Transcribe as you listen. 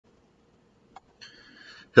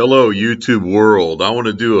Hello, YouTube world. I want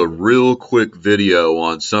to do a real quick video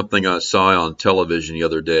on something I saw on television the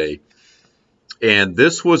other day. And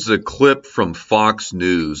this was a clip from Fox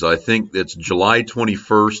News. I think it's July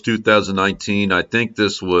 21st, 2019. I think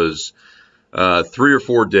this was 3 or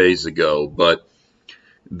 4 days ago. But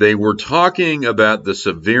they were talking about the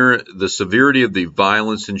severity of the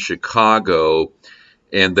violence in Chicago.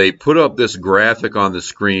 And they put up this graphic on the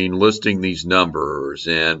screen listing these numbers.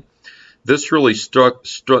 And this really stuck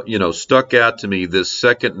out to me, this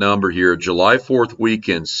second number here, July 4th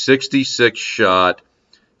weekend, 66 shot,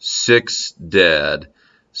 6 dead,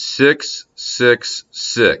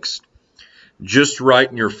 666, just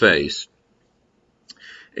right in your face.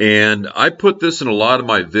 And I put this in a lot of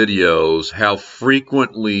my videos, how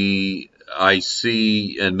frequently I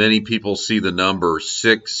see, and many people see the number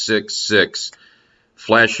 666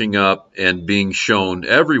 flashing up and being shown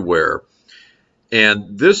everywhere.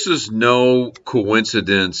 And this is no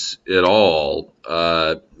coincidence at all.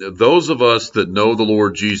 Those of us that know the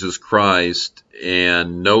Lord Jesus Christ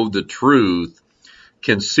and know the truth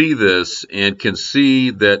can see this and can see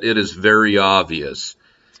that it is very obvious.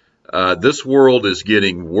 This world is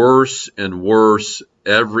getting worse and worse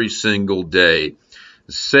every single day.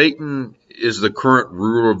 Satan is the current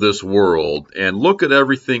ruler of this world. And look at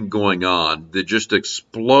everything going on, the just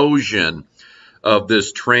explosion of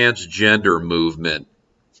this transgender movement.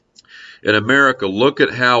 In America, look at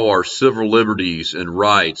how our civil liberties and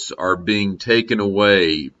rights are being taken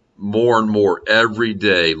away more and more every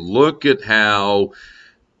day. Look at how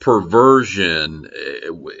perversion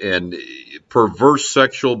and perverse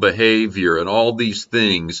sexual behavior and all these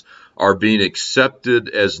things are being accepted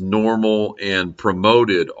as normal and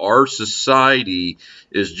promoted. Our society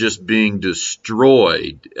is just being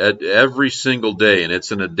destroyed every single day, and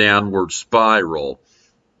it's in a downward spiral.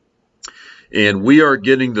 And we are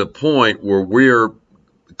getting to the point where we're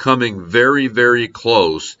coming very, very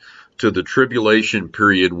close to the tribulation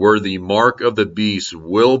period, where the mark of the beast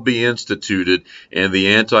will be instituted and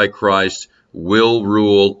the Antichrist will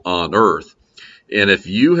rule on earth. And if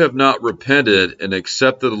you have not repented and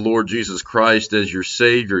accepted the Lord Jesus Christ as your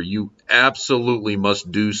Savior, you absolutely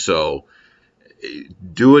must do so.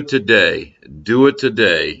 Do it today. Do it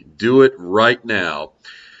today. Do it right now.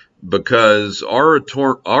 Because our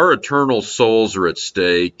eternal souls are at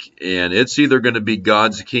stake, and it's either going to be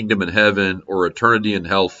God's kingdom in heaven or eternity in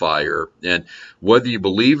hellfire. And whether you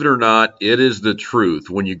believe it or not, it is the truth.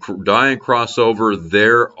 When you die and cross over,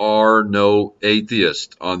 there are no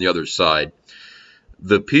atheists on the other side.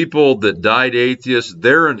 The people that died atheists,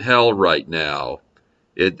 they're in hell right now.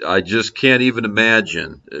 I just can't even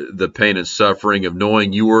imagine the pain and suffering of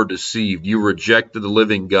knowing you were deceived. You rejected the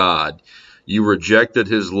living God. You rejected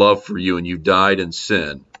his love for you, and you died in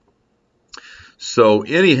sin. So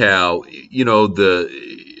anyhow, you know, the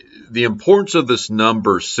importance of this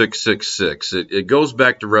number 666, it goes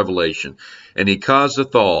back to Revelation. And he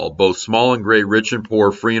causeth all, both small and great, rich and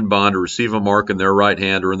poor, free and bond, to receive a mark in their right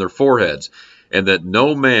hand or in their foreheads, and that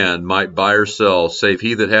no man might buy or sell, save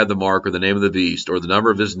he that had the mark or the name of the beast or the number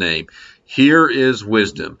of his name. Here is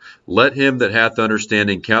wisdom. Let him that hath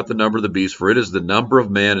understanding count the number of the beast, for it is the number of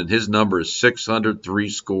man, and his number is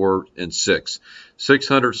 666.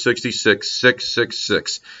 666,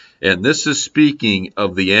 666. And this is speaking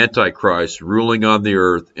of the Antichrist ruling on the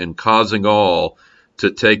earth and causing all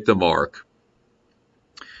to take the mark.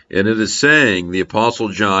 And it is saying, the Apostle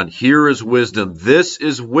John, here is wisdom. This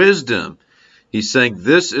is wisdom. He's saying,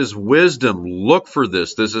 this is wisdom. Look for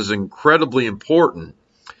this. This is incredibly important.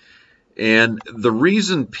 And the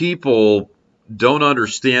reason people don't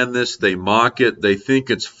understand this, they mock it, they think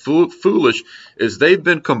it's foolish, is they've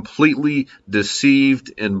been completely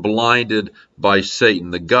deceived and blinded by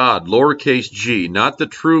Satan, the God, lowercase g, not the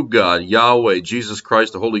true God, Yahweh, Jesus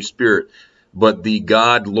Christ, the Holy Spirit, but the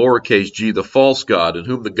God, lowercase g, the false God, in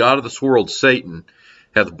whom the God of this world, Satan,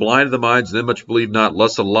 hath blinded the minds of them which believe not,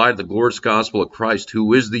 lest the light of the glorious gospel of Christ,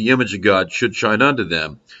 who is the image of God, should shine unto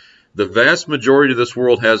them. The vast majority of this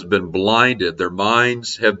world has been blinded. Their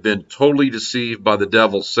minds have been totally deceived by the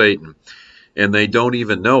devil, Satan, and they don't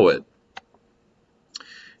even know it.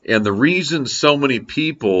 And the reason so many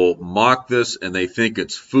people mock this and they think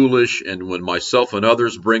it's foolish, and when myself and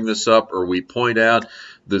others bring this up, or we point out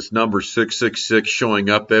this number 666 showing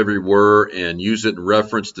up everywhere and use it in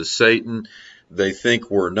reference to Satan, they think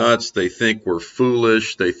we're nuts. They think we're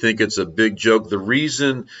foolish. They think it's a big joke. The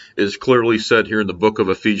reason is clearly said here in the book of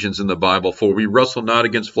Ephesians in the Bible. For we wrestle not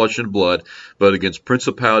against flesh and blood, but against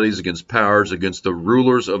principalities, against powers, against the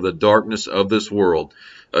rulers of the darkness of this world,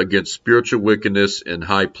 against spiritual wickedness in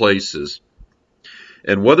high places.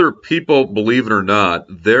 And whether people believe it or not,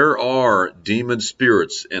 there are demon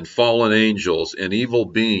spirits and fallen angels and evil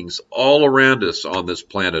beings all around us on this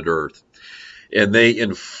planet Earth. And they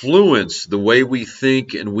influence the way we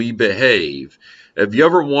think and we behave. Have you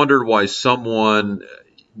ever wondered why someone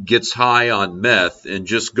gets high on meth and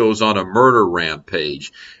just goes on a murder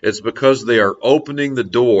rampage? It's because they are opening the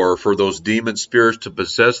door for those demon spirits to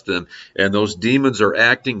possess them, and those demons are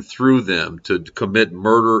acting through them to commit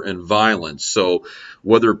murder and violence. So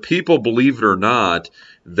whether people believe it or not,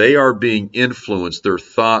 they are being influenced, their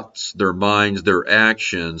thoughts, their minds, their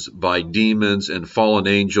actions, by demons and fallen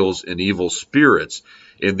angels and evil spirits.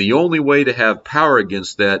 And the only way to have power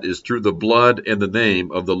against that is through the blood and the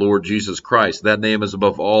name of the Lord Jesus Christ. That name is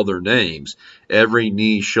above all their names. Every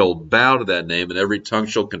knee shall bow to that name, and every tongue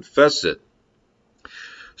shall confess it.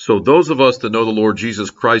 So those of us that know the Lord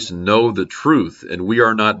Jesus Christ know the truth, and we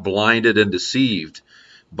are not blinded and deceived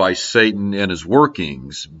by Satan and his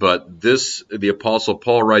workings. But this, the Apostle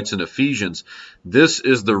Paul writes in Ephesians, this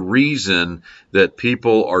is the reason that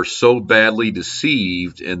people are so badly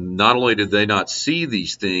deceived, and not only do they not see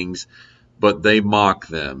these things, but they mock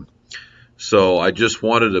them. So I just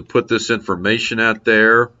wanted to put this information out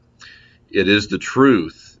there. It is the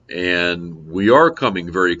truth, and we are coming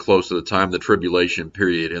very close to the time of the tribulation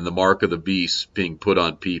period and the mark of the beast being put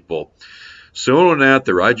on people. So on out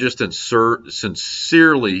there, I just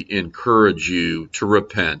sincerely encourage you to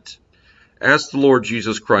repent. Ask the Lord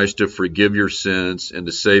Jesus Christ to forgive your sins and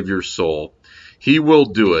to save your soul. He will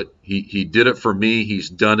do it. He did it for me. He's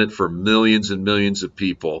done it for millions and millions of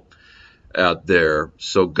people out there.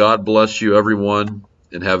 So God bless you, everyone,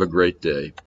 and have a great day.